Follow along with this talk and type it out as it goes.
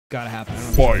Gotta happen.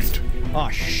 Fight. Oh,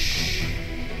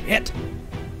 shit.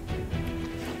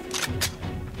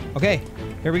 Okay,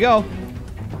 here we go.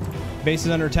 Base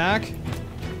is under attack.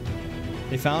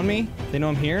 They found me. They know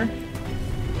I'm here.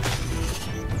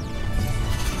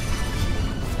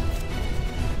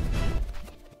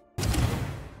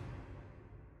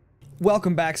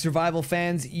 Welcome back, survival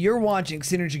fans. You're watching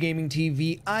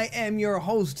SynergyGamingTV. I am your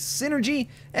host, Synergy,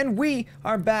 and we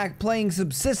are back playing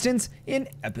Subsistence in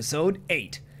episode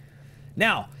 8.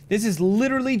 Now, this is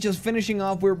literally just finishing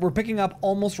off. We're picking up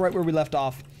almost right where we left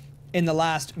off in the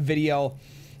last video.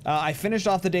 I finished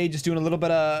off the day just doing a little bit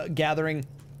of gathering.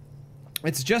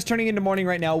 It's just turning into morning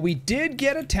right now. We did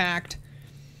get attacked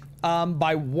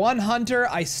by one hunter.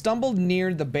 I stumbled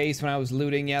near the base when I was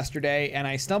looting yesterday, and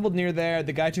I stumbled near there.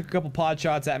 The guy took a couple pod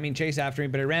shots at me and chased after me,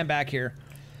 but I ran back here.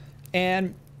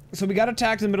 And so we got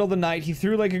attacked in the middle of the night. He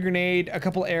threw like a grenade, a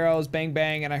couple arrows, bang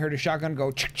bang, and I heard a shotgun go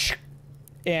chick,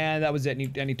 and that was it,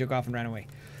 and he took off and ran away.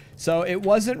 So it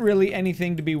wasn't really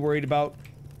anything to be worried about.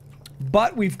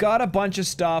 But we've got a bunch of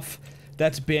stuff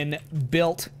that's been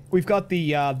built. We've got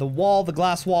the wall, the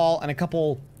glass wall, and a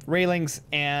couple railings,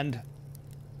 and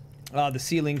the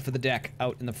ceiling for the deck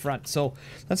out in the front. So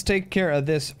let's take care of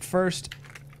this first.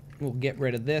 We'll get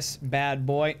rid of this bad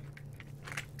boy.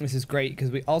 This is great because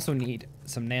we also need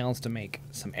some nails to make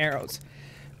some arrows.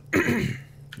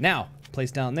 Now,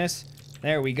 place down this.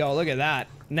 There we go. Look at that.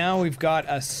 Now we've got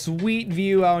a sweet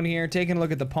view out here. Taking a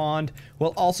look at the pond.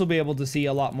 We'll also be able to see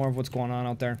a lot more of what's going on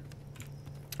out there.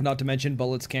 Not to mention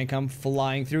bullets can't come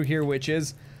flying through here, which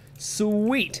is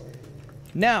sweet.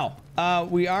 Now,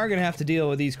 we are going to have to deal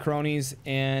with these cronies,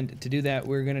 and to do that,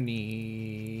 we're going to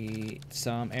need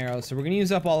some arrows. So we're going to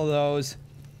use up all of those.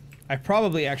 I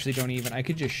probably actually don't even. I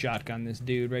could just shotgun this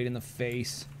dude right in the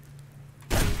face.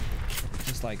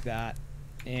 Just like that.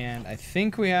 And I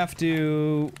think we have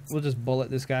to. We'll just bullet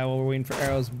this guy while we're waiting for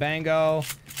arrows. Bango.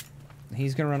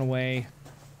 He's going to run away.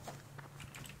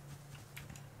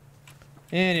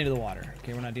 And into the water.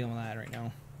 Okay, we're not dealing with that right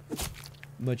now.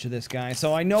 Butcher this guy.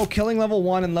 So I know killing level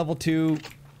 1 and level 2,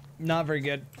 not very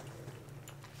good.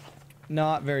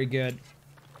 Not very good.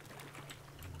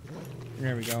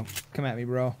 There we go. Come at me,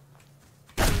 bro.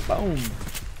 Boom.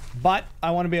 But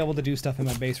I want to be able to do stuff in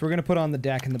my base. We're going to put on the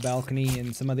deck and the balcony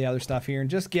and some of the other stuff here and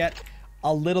just get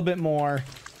a little bit more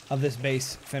of this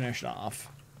base finished off.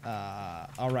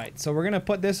 Alright, so we're going to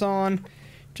put this on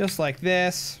just like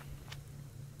this.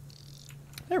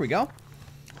 There we go.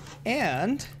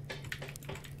 And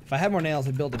if I had more nails,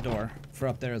 I'd build a door for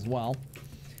up there as well.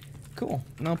 Cool.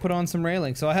 And I'll put on some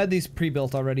railing. So I had these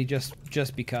pre-built already just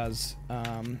because.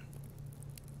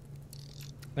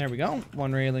 There we go.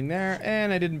 One railing there.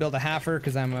 And I didn't build a halfer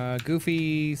because I'm a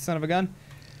goofy son of a gun.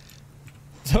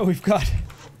 So we've got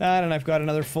that, and I've got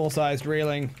another full-sized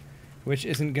railing, which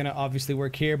isn't going to obviously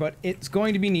work here, but it's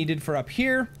going to be needed for up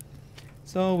here.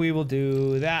 So we will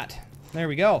do that. There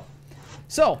we go.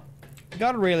 So,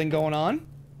 got a railing going on,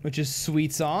 which is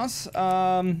sweet sauce.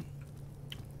 And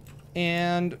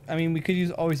I mean, we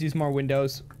could always use more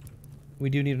windows. We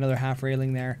do need another half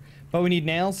railing there, but we need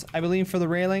nails, I believe, for the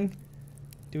railing.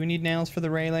 Do we need nails for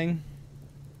the railing?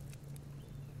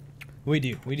 We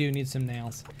do need some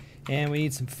nails, and we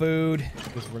need some food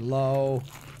because we're low.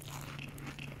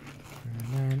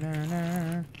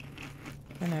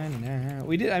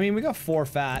 We did. I mean, we got 4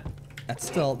 fat. That's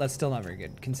still not very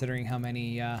good considering how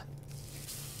many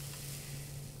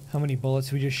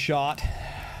bullets we just shot.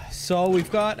 So we've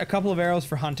got a couple of arrows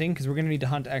for hunting because we're gonna need to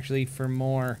hunt actually for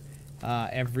more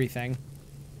everything.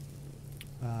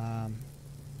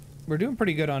 We're doing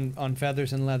pretty good on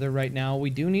feathers and leather right now. We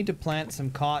do need to plant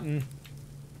some cotton.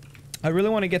 I really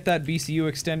want to get that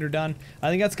BCU extender done. I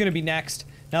think that's gonna be next.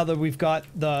 Now that we've got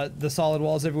the solid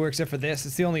walls everywhere except for this,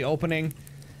 it's the only opening.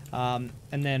 And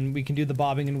then we can do the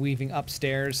bobbing and weaving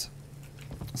upstairs.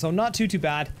 So not too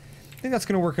bad. I think that's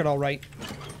gonna work out all right.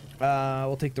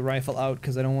 We'll take the rifle out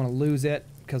because I don't want to lose it,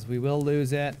 because we will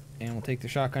lose it. And we'll take the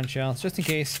shotgun shells just in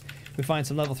case we find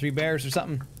some level 3 bears or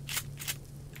something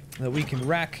that we can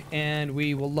wreck. And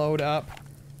we will load up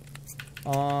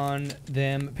on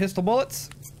them pistol bullets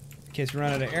in case we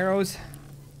run out of arrows.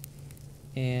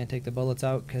 And take the bullets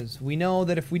out because we know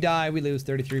that if we die, we lose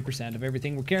 33% of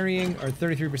everything we're carrying, or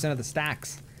 33% of the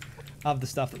stacks of the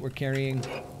stuff that we're carrying.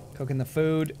 Cooking the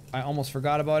food. I almost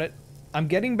forgot about it. I'm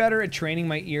getting better at training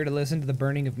my ear to listen to the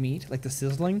burning of meat, like the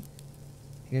sizzling.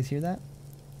 You guys hear that?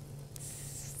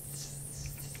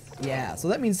 Yeah, so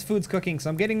that means food's cooking, so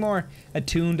I'm getting more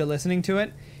attuned to listening to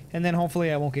it. And then hopefully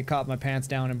I won't get caught with my pants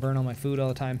down and burn all my food all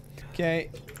the time. Okay,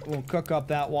 we'll cook up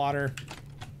that water.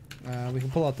 We can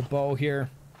pull out the bow here.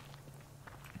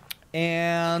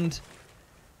 And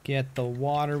Get the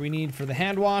water we need for the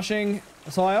hand washing.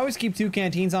 So I always keep 2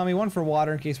 canteens on me, one for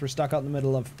water in case we're stuck out in the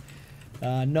middle of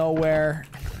nowhere.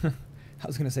 I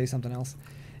was gonna say something else.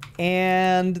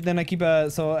 And then I keep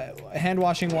hand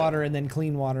washing water and then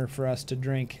clean water for us to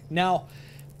drink. Now,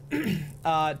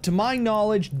 to my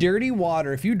knowledge, dirty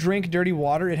water, if you drink dirty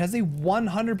water, it has a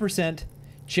 100%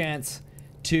 chance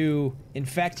to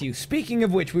infect you. Speaking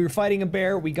of which, we were fighting a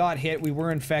bear, we got hit, we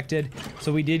were infected,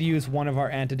 so we did use one of our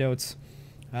antidotes,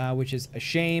 which is a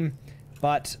shame,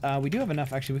 but we do have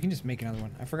enough. Actually, we can just make another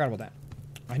one. I forgot about that.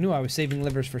 I knew I was saving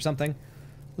livers for something.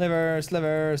 Livers,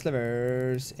 livers,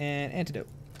 livers, and antidote.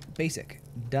 Basic.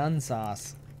 Done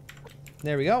sauce.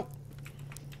 There we go.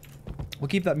 We'll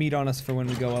keep that meat on us for when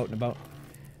we go out and about,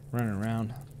 running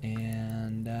around.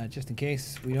 And just in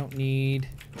case, we don't need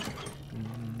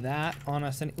that on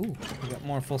us. Ooh, we got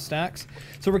more full stacks.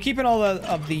 So we're keeping all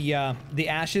of the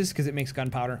ashes because it makes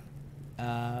gunpowder.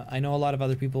 I know a lot of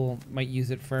other people might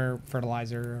use it for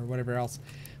fertilizer or whatever else,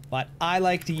 but I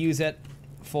like to use it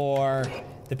for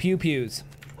the pew-pews,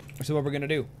 which is what we're gonna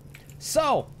do.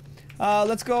 So,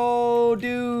 let's go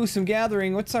do some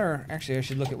gathering. What's our... Actually, I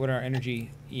should look at what our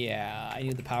energy... Yeah, I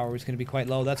knew the power was gonna be quite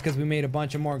low. That's because we made a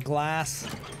bunch of more glass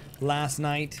last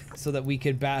night so that we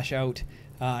could bash out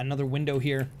another window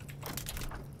here.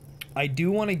 I do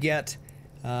want to get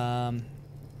the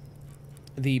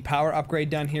power upgrade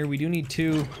done here. We do need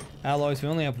 2 alloys. We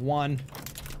only have 1.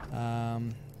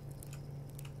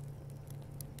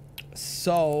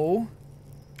 So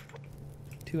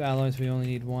 2 alloys, we only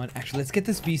need 1. Actually, let's get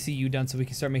this BCU done so we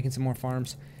can start making some more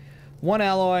farms. 1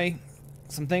 alloy,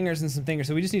 some thingers and some thingers.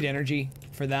 So we just need energy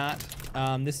for that.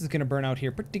 This is going to burn out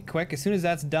here pretty quick. As soon as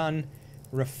that's done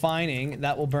refining,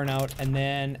 that will burn out, and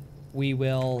then we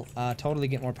will totally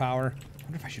get more power. I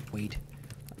wonder if I should wait.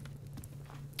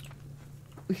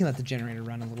 We can let the generator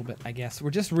run a little bit, I guess. We're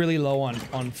just really low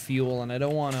on fuel, and I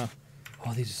don't want to...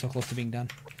 Oh, these are so close to being done.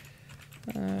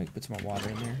 Put some more water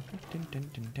in there.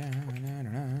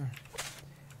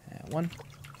 1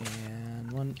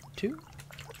 and 1, 2.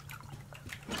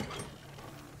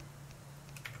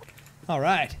 All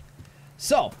right.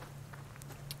 So,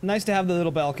 nice to have the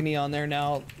little balcony on there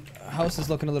now. House is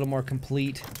looking a little more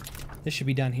complete. This should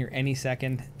be done here any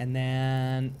second, and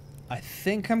then I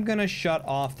think I'm gonna shut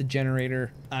off the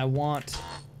generator. I want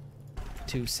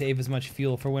to save as much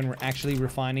fuel for when we're actually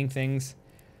refining things.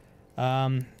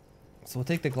 So we'll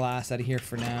take the glass out of here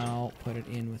for now, put it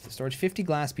in with the storage. 50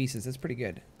 glass pieces, that's pretty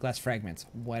good. Glass fragments,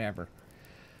 whatever.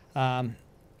 And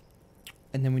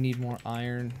then we need more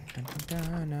iron.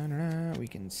 We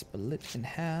can split in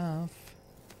half.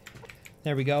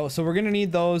 There we go. So we're gonna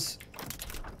need those,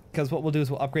 because what we'll do is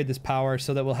we'll upgrade this power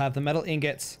so that we'll have the metal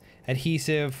ingots,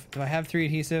 adhesive. Do I have 3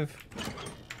 adhesive?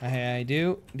 I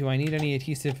do. Do I need any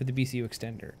adhesive for the BCU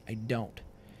extender? I don't.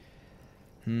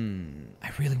 I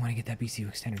really want to get that BCU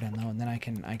extender done though, and then I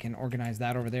can organize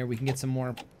that over there. We can get some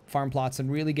more farm plots and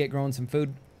really get growing some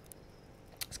food.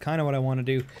 It's kind of what I want to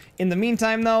do. In the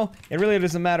meantime though, it really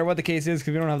doesn't matter what the case is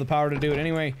because we don't have the power to do it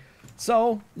anyway.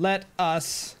 So let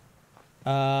us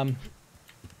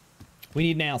we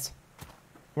need nails.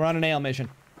 We're on a nail mission.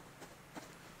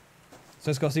 So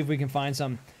let's go see if we can find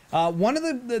some. One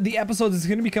of the episodes that's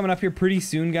going to be coming up here pretty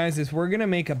soon, guys, is we're going to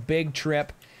make a big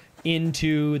trip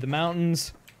into the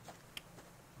mountains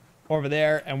over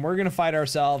there, and we're going to fight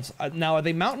ourselves. Now, are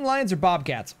they mountain lions or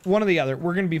bobcats? One or the other.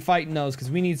 We're going to be fighting those because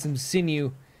we need some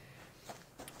sinew.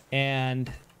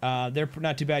 And they're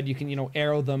not too bad. You can, you know,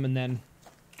 arrow them and then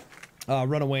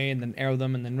run away, and then arrow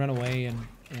them and then run away,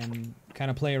 and kind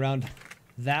of play around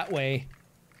that way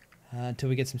until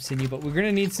we get some sinew. But we're going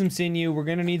to need some sinew. We're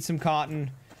going to need some cotton.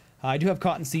 I do have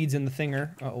cotton seeds in the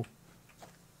thinger. Uh-oh.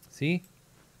 See?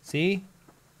 See?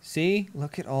 See?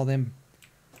 Look at all them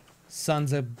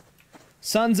sons of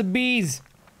bees.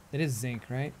 It is zinc,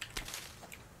 right?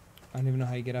 I don't even know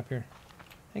how you get up here.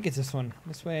 I think it's this one.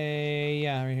 This way.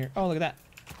 Yeah, right here. Oh, look at that.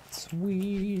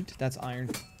 Sweet. That's iron.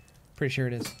 Pretty sure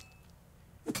it is.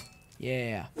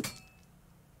 Yeah.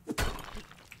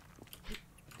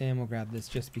 And we'll grab this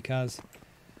just because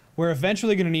we're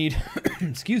eventually going to need...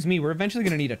 excuse me. We're eventually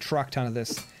going to need a truck ton of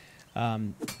this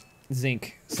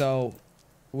zinc. So...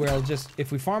 we'll just,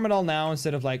 if we farm it all now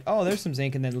instead of like, oh, there's some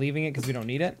zinc and then leaving it because we don't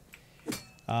need it.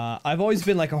 I've always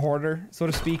been like a hoarder, so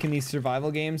to speak, in these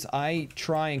survival games. I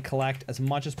try and collect as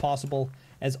much as possible,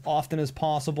 as often as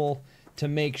possible, to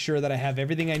make sure that I have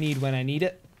everything I need when I need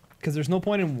it. Because there's no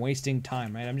point in wasting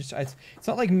time, right? It's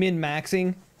not like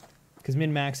min-maxing, because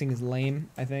min-maxing is lame,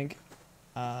 I think,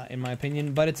 in my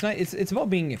opinion. But it's not. It's about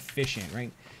being efficient,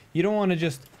 right? You don't want to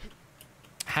just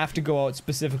have to go out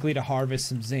specifically to harvest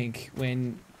some zinc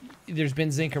when there's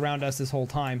been zinc around us this whole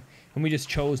time, and we just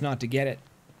chose not to get it.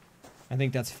 I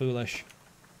think that's foolish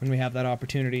when we have that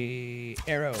opportunity.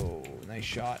 Arrow. Nice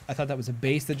shot. I thought that was a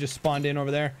base that just spawned in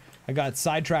over there. I got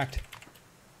sidetracked.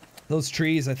 Those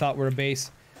trees I thought were a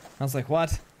base. I was like,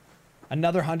 what?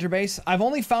 Another hunter base? I've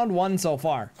only found one so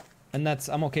far. And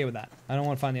I'm okay with that. I don't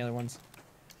want to find the other ones.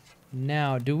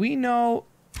 Now, do we know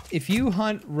if you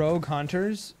hunt rogue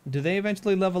hunters, do they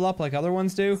eventually level up like other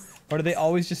ones do? Or do they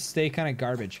always just stay kind of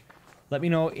garbage? Let me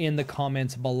know in the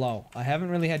comments below. I haven't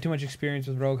really had too much experience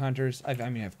with rogue hunters. I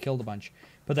mean, I've killed a bunch.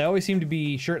 But they always seem to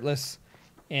be shirtless.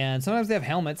 And sometimes they have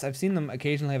helmets. I've seen them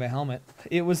occasionally have a helmet.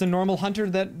 It was a normal hunter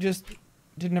that just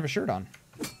didn't have a shirt on.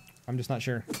 I'm just not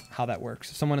sure how that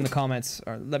works. Someone in the comments,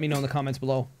 or let me know in the comments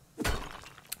below.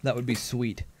 That would be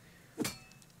sweet.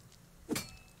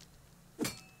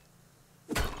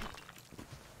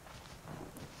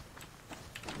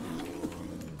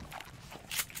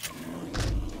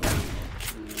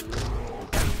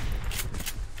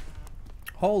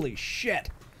 Holy shit.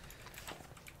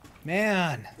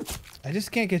 Man, I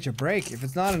just can't get your break. If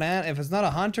it's not a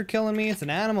hunter killing me, it's an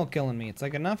animal killing me. It's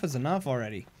like enough is enough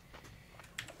already.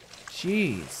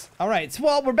 Jeez. All right, so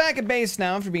well, we're back at base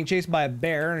now after being chased by a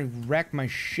bear and wrecked my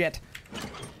shit.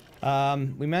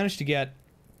 We managed to get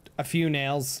a few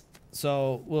nails,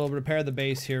 so we'll repair the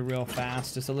base here real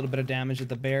fast. Just a little bit of damage that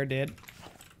the bear did.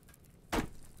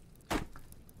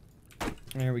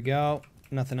 There we go.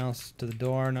 Nothing else to the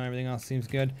door. No, everything else seems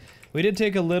good. We did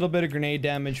take a little bit of grenade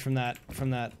damage from that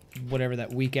whatever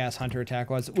that weak ass hunter attack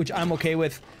was, which I'm okay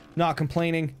with. Not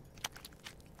complaining.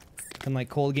 And like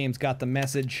Cold Games got the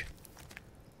message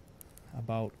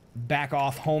about back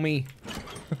off, homie,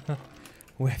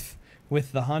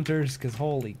 with the hunters, because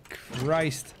holy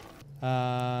Christ.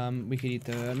 We could eat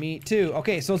the meat too.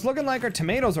 Okay, so it's looking like our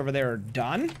tomatoes over there are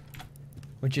done,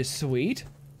 which is sweet.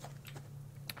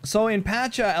 So in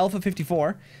patch Alpha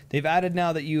 54, they've added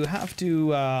now that you have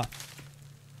to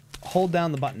hold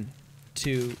down the button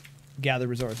to gather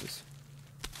resources,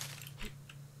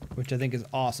 which I think is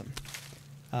awesome.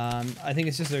 I think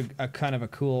it's just a kind of a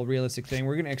cool, realistic thing.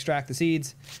 We're going to extract the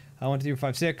seeds. 1, 2, 3, 4,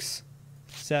 5, 6,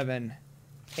 7,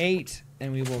 8,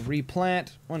 and we will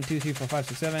replant. 1, 2, 3, 4, 5,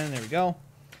 6, 7. There we go.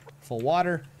 Full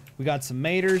water. We got some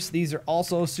maters. These are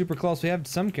also super close. We have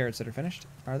some carrots that are finished.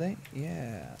 Are they?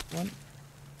 Yeah. 1,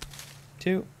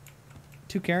 2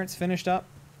 carrots finished up.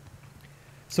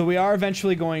 So we are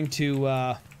eventually going to,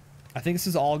 I think this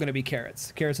is all going to be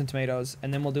carrots and tomatoes,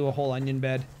 and then we'll do a whole onion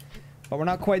bed. But we're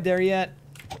not quite there yet.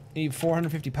 Need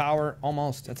 450 power,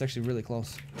 almost. That's actually really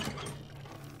close.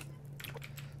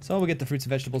 So we'll get the fruits and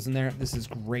vegetables in there. This is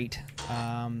great.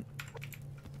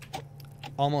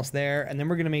 Almost there. And then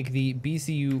we're going to make the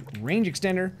BCU range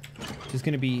extender, which is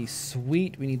going to be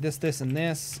sweet. We need this, this, and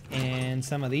this, and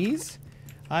some of these,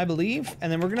 I believe.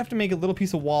 And then we're going to have to make a little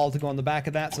piece of wall to go on the back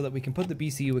of that so that we can put the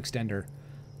BCU extender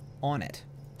on it.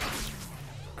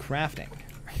 Crafting.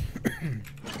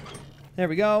 There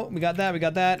we go. We got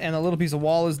that, and a little piece of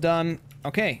wall is done.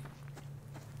 Okay.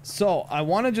 So, I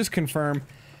want to just confirm.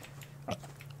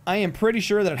 I am pretty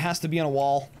sure that it has to be on a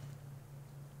wall.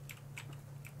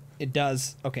 It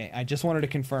does. Okay, I just wanted to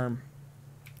confirm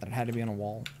that it had to be on a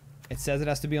wall. It says it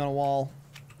has to be on a wall.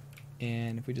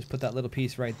 And if we just put that little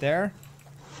piece right there.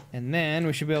 And then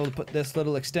we should be able to put this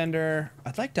little extender.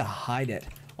 I'd like to hide it.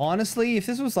 Honestly, if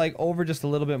this was like over just a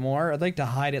little bit more, I'd like to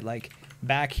hide it like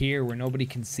back here where nobody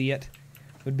can see it.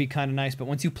 Would be kind of nice, but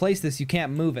once you place this, you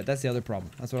can't move it. That's the other problem.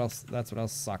 That's what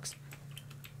else sucks.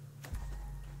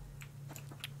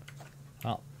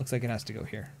 Well, looks like it has to go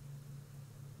here.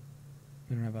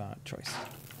 We don't have a choice.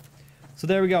 So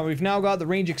there we go. We've now got the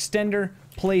range extender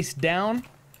placed down,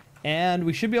 and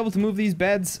we should be able to move these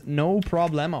beds no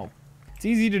problemo. It's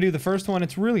easy to do the first one.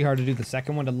 It's really hard to do the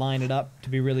second one, to line it up to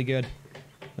be really good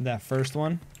with that first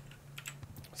one.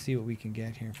 See what we can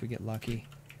get here if we get lucky.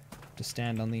 To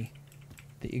stand on the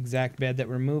exact bed that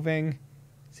we're moving.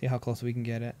 See how close we can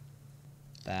get it.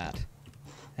 That.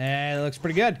 Hey, that looks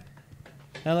pretty good.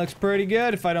 That looks pretty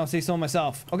good if I don't say so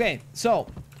myself. Okay, so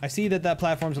I see that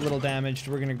platform's a little damaged.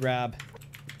 We're gonna grab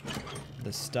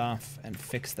the stuff and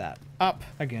fix that up.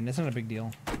 Again, it's not a big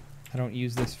deal. I don't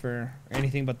use this for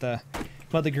anything but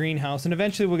the greenhouse, and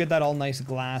eventually we'll get that all nice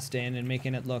glassed in and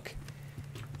making it look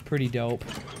pretty dope.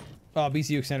 Oh,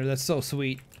 BCU extender, that's so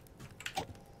sweet.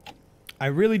 I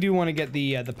really do want to get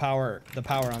the power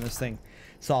on this thing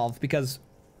solved, because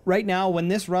right now when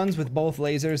this runs with both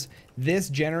lasers, this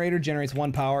generator generates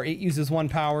 1 power. It uses 1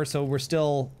 power, so we're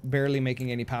still barely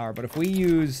making any power. But if we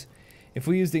use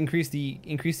to increase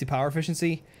the power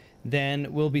efficiency, then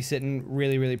we'll be sitting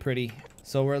really, really pretty.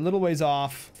 So we're a little ways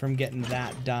off from getting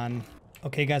that done.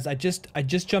 Okay, guys, I just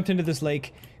jumped into this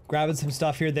lake, grabbing some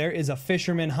stuff here. There is a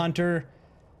fisherman hunter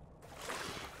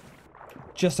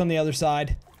just on the other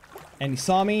side, and he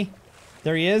saw me.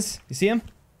 There he is. You see him?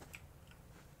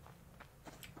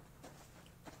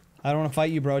 I don't want to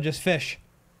fight you, bro. Just fish.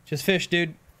 Just fish,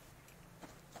 dude.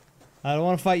 I don't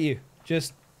want to fight you.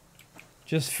 Just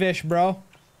fish, bro.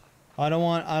 I don't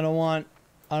want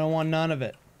none of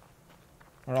it.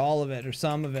 Or all of it, or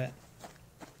some of it.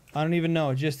 I don't even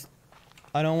know.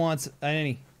 I don't want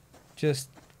any. Just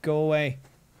go away.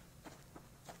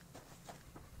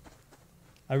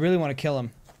 I really want to kill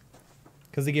him.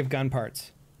 Because they give gun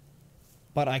parts.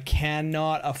 But I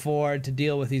cannot afford to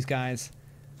deal with these guys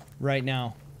right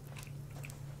now.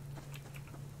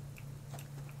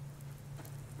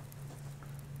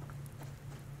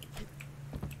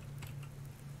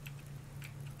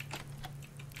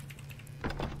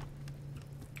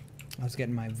 I was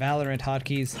getting my Valorant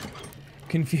hotkeys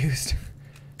confused.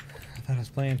 I thought I was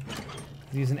playing. I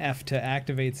was using F to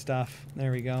activate stuff.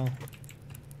 There we go.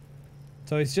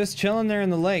 So he's just chilling there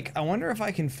in the lake. I wonder if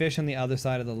I can fish on the other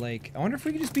side of the lake. I wonder if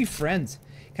we can just be friends.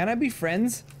 Can I be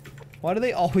friends? Why do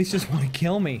they always just want to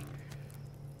kill me?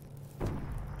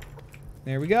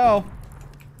 There we go.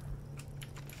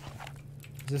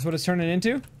 Is this what it's turning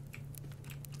into?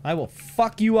 I will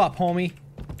fuck you up, homie.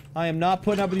 I am not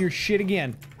putting up with your shit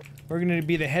again. We're gonna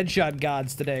be the headshot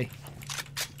gods today.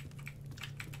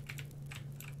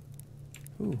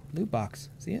 Ooh, loot box.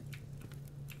 See it?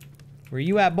 Where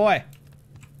you at, boy?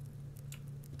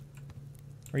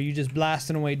 Or are you just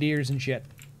blasting away deers and shit?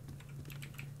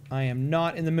 I am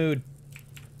not in the mood.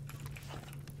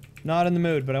 Not in the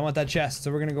mood, but I want that chest,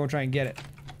 so we're gonna go try and get it.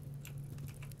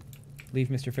 Leave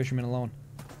Mr. Fisherman alone.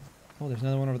 Oh, there's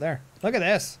another one over there. Look at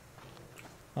this!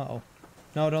 Uh-oh.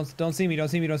 No, don't see me, don't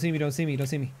see me, don't see me, don't see me, don't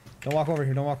see me. Don't walk over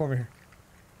here, don't walk over here.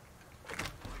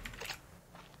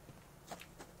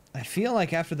 I feel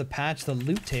like after the patch, the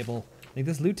loot table, like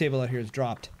this loot table out here has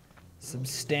dropped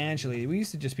substantially. We used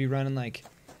to just be running like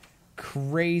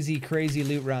crazy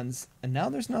loot runs, and now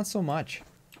there's not so much.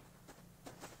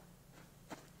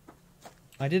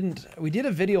 We did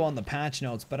a video on the patch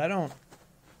notes, but I don't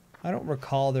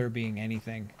recall there being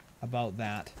anything about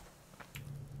that.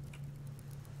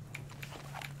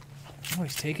 Oh,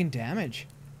 he's taking damage.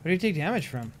 Where did he take damage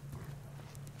from?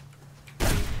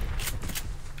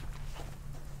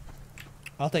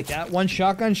 I'll take that. One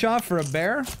shotgun shot for a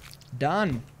bear.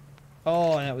 Done.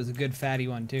 Oh, and that was a good fatty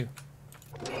one too.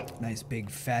 Nice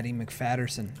big fatty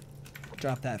McFatterson.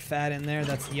 Drop that fat in there.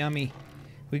 That's yummy.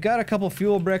 We got a couple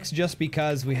fuel bricks just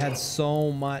because we had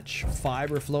so much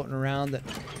fiber floating around that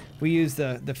we use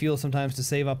the fuel sometimes to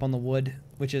save up on the wood,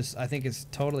 which is, I think, is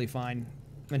totally fine.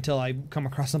 Until I come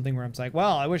across something where I'm like,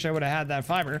 well, I wish I would have had that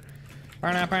fiber.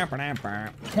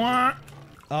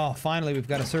 Oh, finally, we've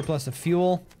got a surplus of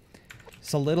fuel.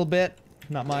 Just a little bit.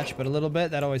 Not much, but a little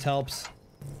bit. That always helps.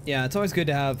 Yeah, it's always good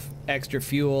to have extra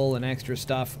fuel and extra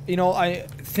stuff. You know,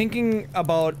 thinking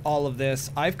about all of this,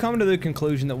 I've come to the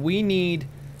conclusion that we need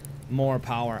more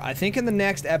power. I think in the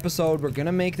next episode, we're going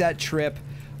to make that trip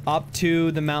up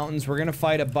to the mountains. We're going to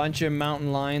fight a bunch of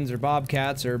mountain lions or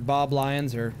bobcats or bob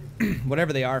lions or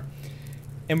whatever they are,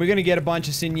 and we're gonna get a bunch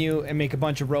of sinew and make a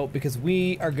bunch of rope because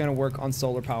we are gonna work on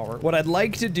solar power. What I'd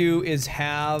like to do is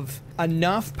have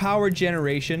enough power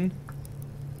generation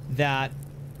that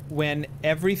when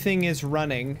everything is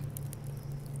running,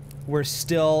 we're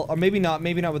still, or maybe not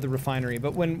with the refinery,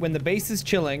 but when the base is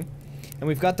chilling and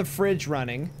we've got the fridge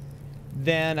running,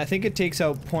 then I think it takes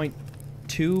out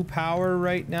 0.2 power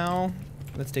right now.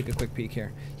 Let's take a quick peek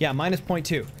here. Yeah, minus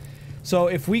 0.2. So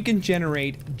if we can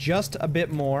generate just a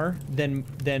bit more than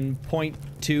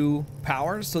 0.2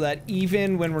 power, so that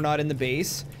even when we're not in the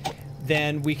base,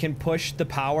 then we can push the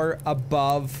power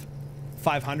above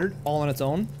 500 all on its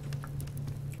own.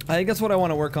 I think that's what I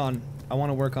want to work on. I want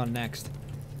to work on next.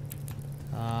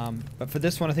 But for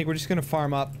this one, I think we're just going to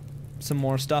farm up some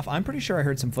more stuff. I'm pretty sure I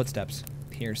heard some footsteps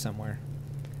here somewhere.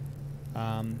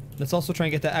 Let's also try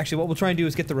and get that. Actually, what we'll try and do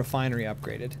is get the refinery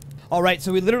upgraded. All right,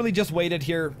 so we literally just waited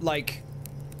here like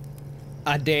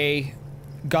a day,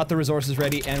 got the resources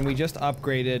ready, and we just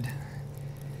upgraded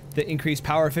the increased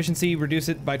power efficiency, reduce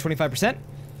it by 25%.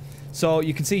 So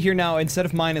you can see here now, instead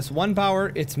of -1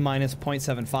 power, it's minus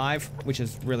 0.75, which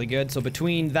is really good. So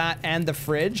between that and the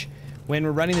fridge, when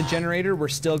we're running the generator, we're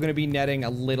still going to be netting a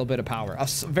little bit of power. A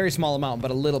very small amount,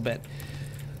 but a little bit.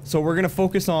 So we're going to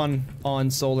focus on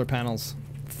solar panels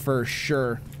for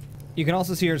sure. You can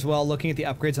also see here as well, looking at the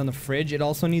upgrades on the fridge, it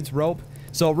also needs rope.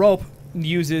 So rope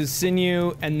uses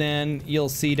sinew, and then you'll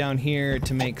see down here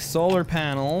to make solar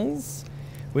panels,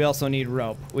 We also need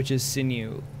rope, which is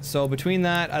sinew. So between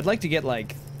that, I'd like to get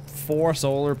like 4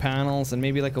 solar panels and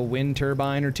maybe like a wind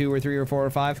turbine or 2 or 3 or 4 or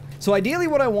 5. So ideally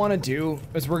what I want to do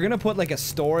is we're going to put like a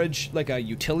storage, like a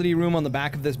utility room on the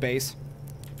back of this base.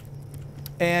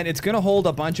 And it's going to hold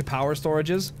a bunch of power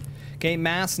storages. Okay,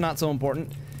 mass, not so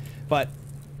important. But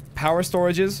power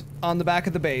storages on the back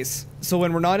of the base. So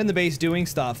when we're not in the base doing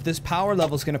stuff, this power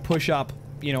level is going to push up,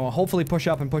 you know, hopefully push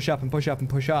up and push up and push up and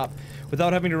push up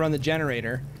without having to run the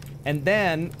generator. And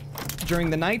then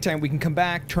during the nighttime, we can come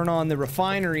back, turn on the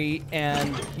refinery,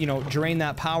 and, you know, drain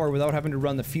that power without having to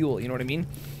run the fuel. You know what I mean?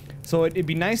 So it'd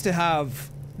be nice to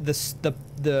have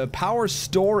the power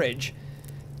storage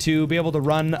to be able to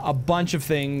run a bunch of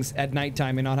things at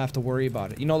nighttime and not have to worry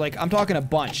about it. You know, like, I'm talking a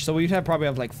bunch. So we'd probably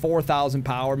have like 4,000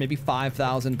 power, maybe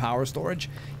 5,000 power storage,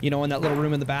 you know, in that little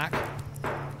room in the back.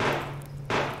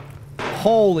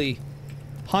 Holy.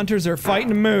 Hunters are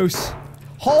fighting a moose.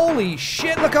 Holy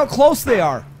shit, look how close they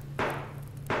are.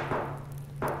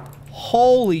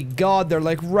 Holy God, they're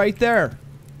like right there.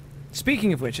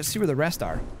 Speaking of which, let's see where the rest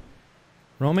are.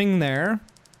 Roaming there.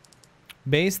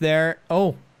 Base there.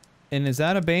 Oh, and is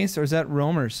that a base or is that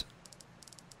roamers?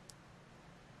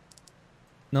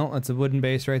 No, that's a wooden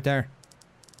base right there.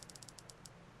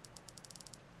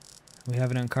 We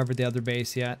haven't uncovered the other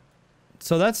base yet.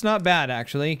 So that's not bad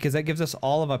actually, because that gives us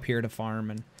all of up here to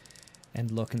farm and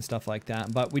look and stuff like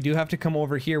that. But we do have to come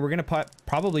over here. We're going to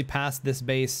probably pass this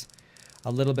base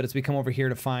a little bit as we come over here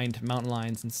to find mountain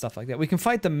lions and stuff like that. We can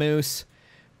fight the moose,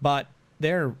 but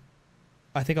they're,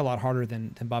 I think, a lot harder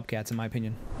than bobcats in my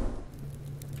opinion.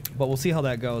 But we'll see how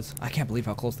that goes. I can't believe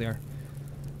how close they are,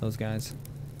 those guys.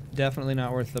 Definitely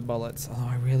not worth the bullets. Although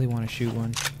I really want to shoot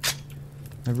one.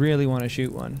 I really want to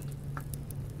shoot one.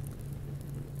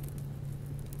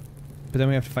 But then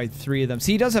we have to fight 3 of them.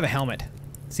 See, he does have a helmet.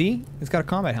 See? He's got a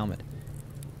combat helmet.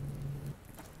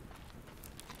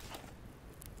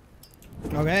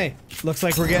 Okay. Looks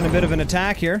like we're getting a bit of an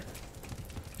attack here.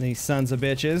 These sons of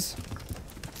bitches.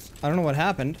 I don't know what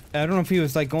happened. I don't know if he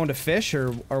was like going to fish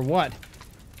or what.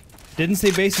 Didn't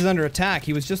say base is under attack.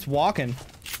 He was just walking.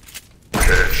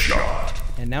 Headshot.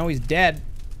 And now he's dead.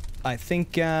 I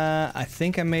think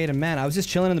I made a man. I was just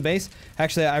chilling in the base.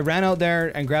 Actually, I ran out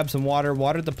there and grabbed some water,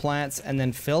 watered the plants, and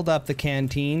then filled up the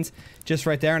canteens just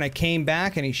right there. And I came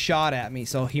back and he shot at me.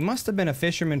 So he must have been a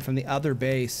fisherman from the other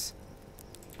base.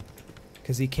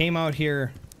 Because he came out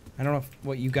here. I don't know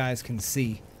what you guys can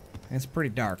see. It's pretty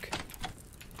dark.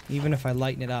 Even if I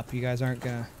lighten it up, you guys aren't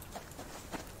gonna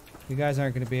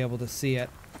be able to see it.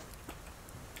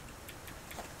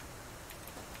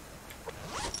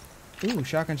 Ooh,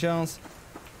 shotgun shells.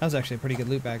 That was actually a pretty good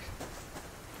loot bag,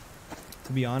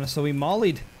 to be honest. So we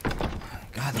mollied.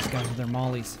 God, these guys with their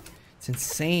mollies. It's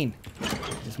insane.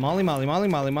 Just molly, molly, molly,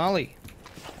 molly, molly.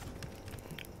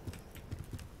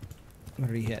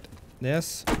 What did he hit?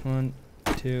 This. 1,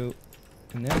 2,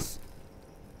 and this.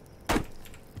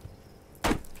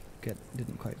 Good.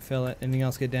 Didn't quite fill it. Anything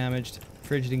else get damaged?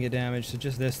 Fridge didn't get damaged. So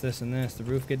just this, and this. The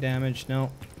roof get damaged.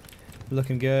 No.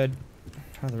 Looking good.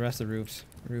 How are the rest of the roofs?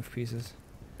 Roof pieces.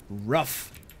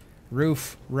 Rough.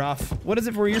 Roof. Rough. What is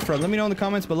it where you're from? Let me know in the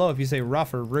comments below if you say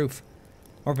rough or roof.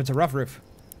 Or if it's a rough roof.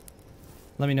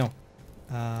 Let me know.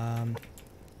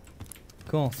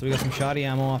 Cool. So we got some shoddy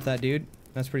ammo off that dude.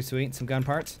 That's pretty sweet. Some gun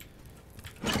parts.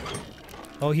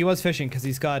 Oh, he was fishing because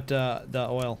he's got the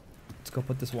oil. Let's go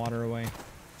put this water away.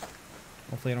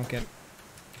 Hopefully I don't get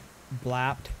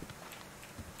blapped.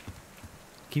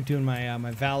 Keep doing my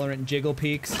my Valorant jiggle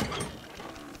peeks.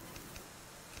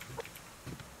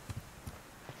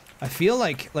 I feel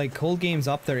like Cold Game's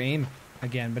up their aim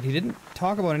again, but he didn't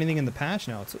talk about anything in the patch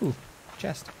notes. Ooh,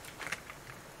 chest.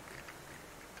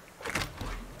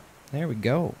 There we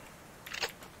go.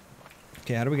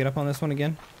 Okay, how do we get up on this one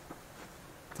again?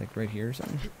 It's like right here or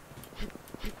something.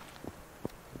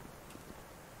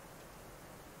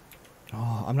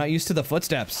 Oh, I'm not used to the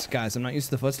footsteps, guys. I'm not used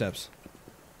to the footsteps.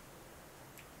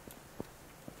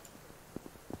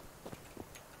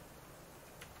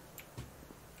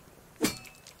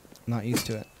 Not used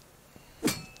to it.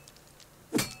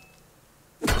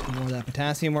 More of that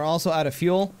potassium. We're also out of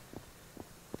fuel,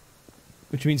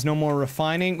 which means no more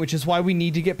refining, which is why we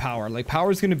need to get power. Like,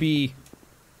 power's gonna be...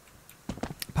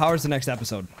 Power's the next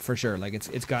episode, for sure. Like,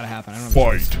 it's gotta happen. I don't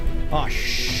know. Fight! Oh,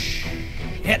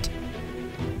 shit!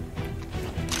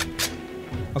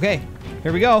 Okay,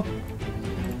 here we go.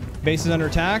 Base is under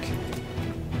attack.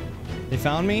 They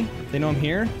found me. They know I'm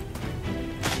here.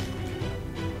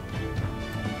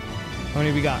 How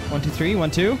many we got? 1, 2, 3?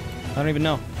 1, 2? I don't even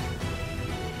know.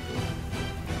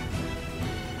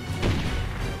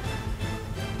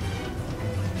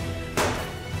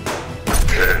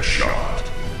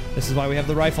 This is why we have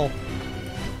the rifle.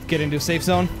 Get into a safe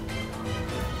zone.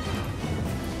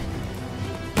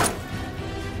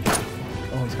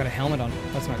 Oh, he's got a helmet on.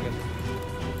 That's not good.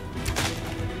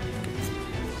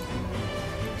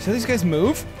 See how these guys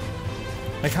move?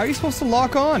 Like, how are you supposed to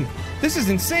lock on? This is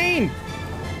insane!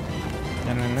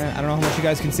 I don't know how much you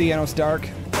guys can see. I know it's dark.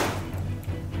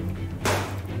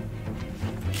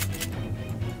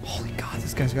 Holy God,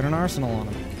 this guy's got an arsenal on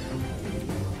him.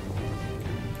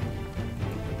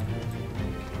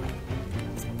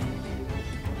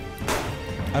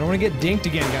 I don't want to get dinked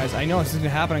again, guys. I know this is gonna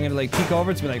happen. I'm gonna like peek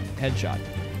over to be like headshot.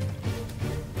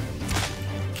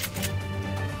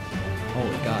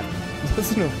 Holy God!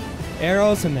 Listen to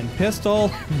arrows and then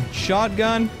pistol,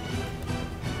 shotgun.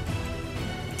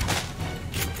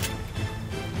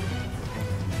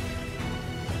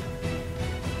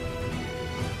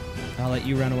 I'll let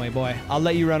you run away, boy. I'll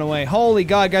let you run away. Holy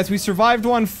God, guys, we survived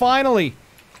one finally.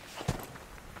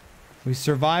 We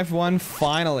survived one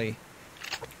finally.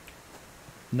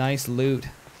 Nice loot.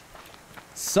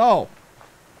 So,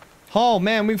 oh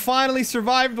man, we finally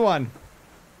survived one.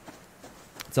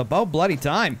 It's about bloody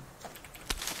time.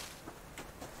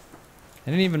 It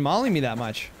didn't even molly me that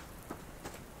much.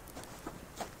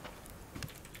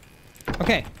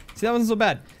 Okay, see, that wasn't so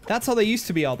bad. That's how they used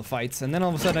to be, all the fights, and then all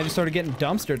of a sudden I just started getting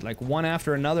dumpstered, like one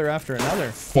after another after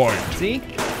another. Fight. See?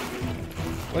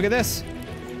 Look at this.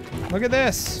 Look at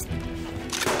this.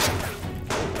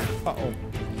 Uh-oh.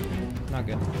 Not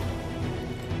good.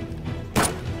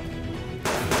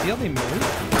 See how they move?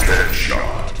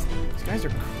 Headshot. These guys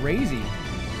are crazy.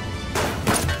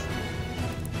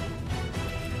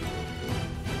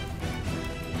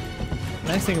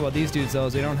 Nice thing about these dudes though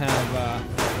is they don't have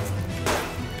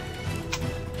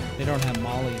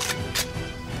mollies.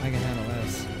 I can handle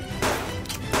this.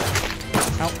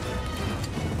 Ow.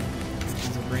 This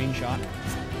is a brain shot.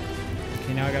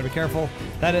 Okay, now I gotta be careful.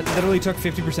 That literally took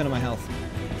 50% of my health.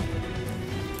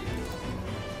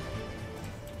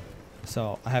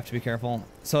 So I have to be careful.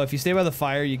 So if you stay by the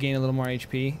fire, you gain a little more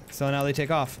HP. So now they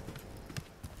take off.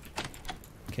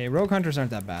 Okay, rogue hunters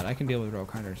aren't that bad. I can deal with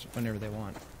rogue hunters whenever they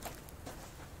want.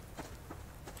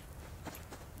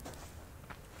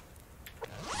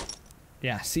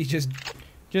 Yeah, see, just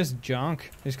junk.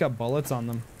 They just got bullets on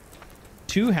them.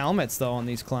 2 helmets though on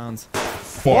these clowns.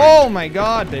 Fight. Oh my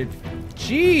God, they're,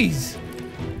 jeez,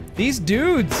 these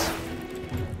dudes.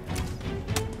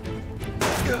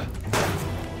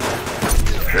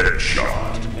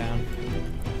 Headshot. Down.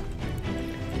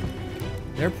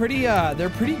 They're pretty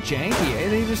janky. Eh?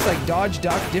 They just like dodge,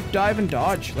 duck, dip, dive, and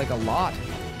dodge like a lot.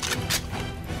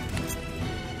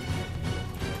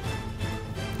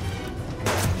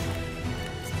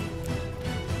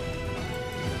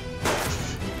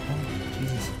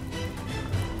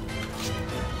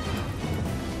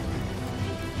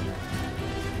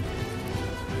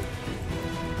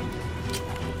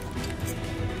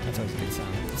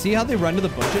 See how they run to the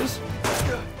bushes?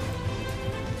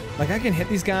 Like I can hit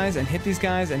these guys and hit these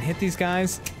guys and hit these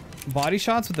guys. Body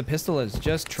shots with the pistol is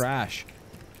just trash.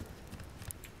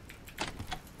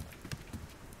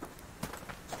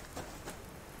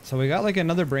 So we got like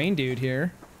another brain dude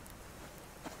here.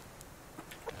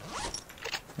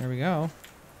 There we go.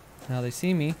 Now they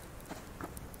see me.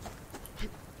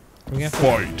 We have to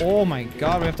Fight. Oh my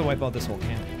God, we have to wipe out this whole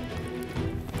camp.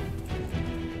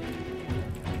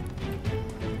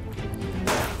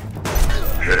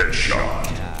 Headshot.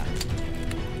 Yeah.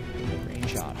 Brain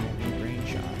shot, homie. Brain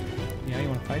shot. Yeah, you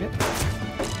want to fight it?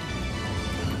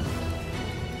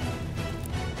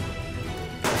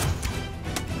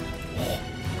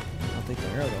 I'll take the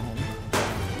arrow though, homie.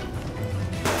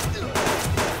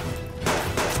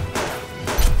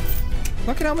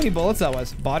 Look at how many bullets that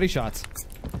was. Body shots.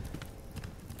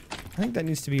 I think that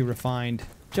needs to be refined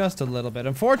just a little bit.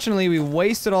 Unfortunately, we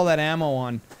wasted all that ammo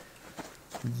on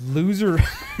loser...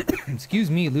 Excuse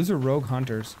me, loser rogue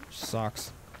hunters.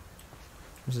 Sucks.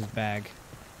 Where's his bag?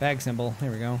 Bag symbol. There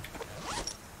we go.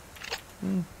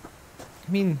 I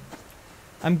mean,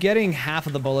 I'm getting half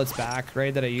of the bullets back,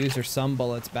 right, that I used, or some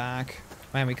bullets back.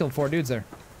 Man, we killed 4 dudes there.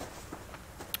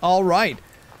 Alright.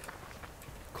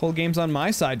 Cold game's on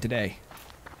my side today.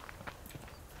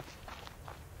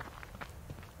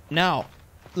 Now,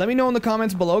 let me know in the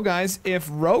comments below, guys, if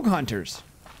rogue hunters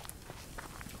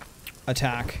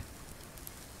attack...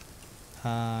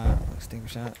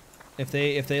 extinguish that. If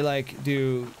they like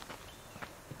do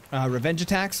revenge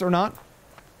attacks or not.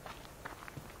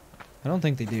 I don't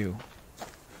think they do.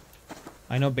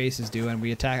 I know bases do, and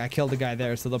we attack. I killed a guy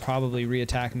there, so they'll probably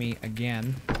re-attack me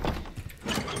again.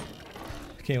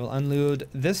 Okay, we'll unload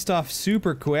this stuff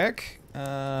super quick.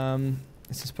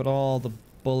 Let's just put all the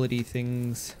bullety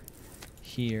things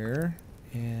here.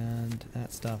 And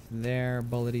that stuff there.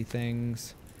 Bullety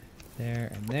things.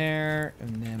 There and there.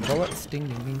 And then bullets. Ding,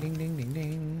 ding, ding, ding, ding, ding,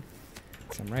 ding.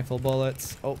 Some rifle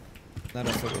bullets. Oh, that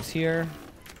also goes here.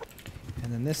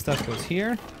 And then this stuff goes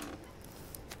here.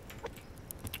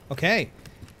 Okay.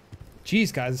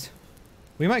 Jeez, guys.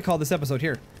 We might call this episode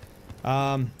here.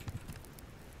 That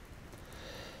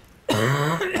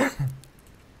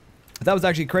was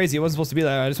actually crazy. It wasn't supposed to be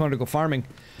that. I just wanted to go farming.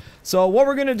 So what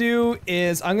we're going to do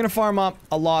is I'm going to farm up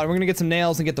a lot. We're going to get some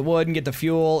nails and get the wood and get the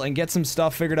fuel and get some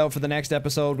stuff figured out for the next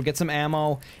episode. We'll get some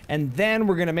ammo. And then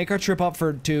we're going to make our trip up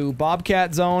to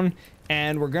Bobcat Zone.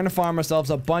 And we're going to farm ourselves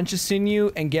a bunch of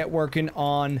sinew and get working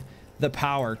on the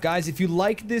power. Guys, if you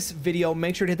like this video,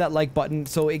 make sure to hit that like button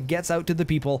so it gets out to the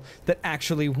people that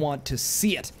actually want to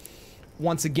see it.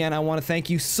 Once again, I want to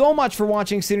thank you so much for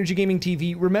watching Synergy Gaming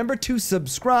TV. Remember to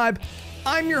subscribe.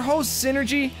 I'm your host,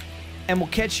 Synergy, and we'll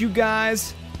catch you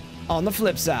guys on the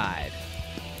flip side.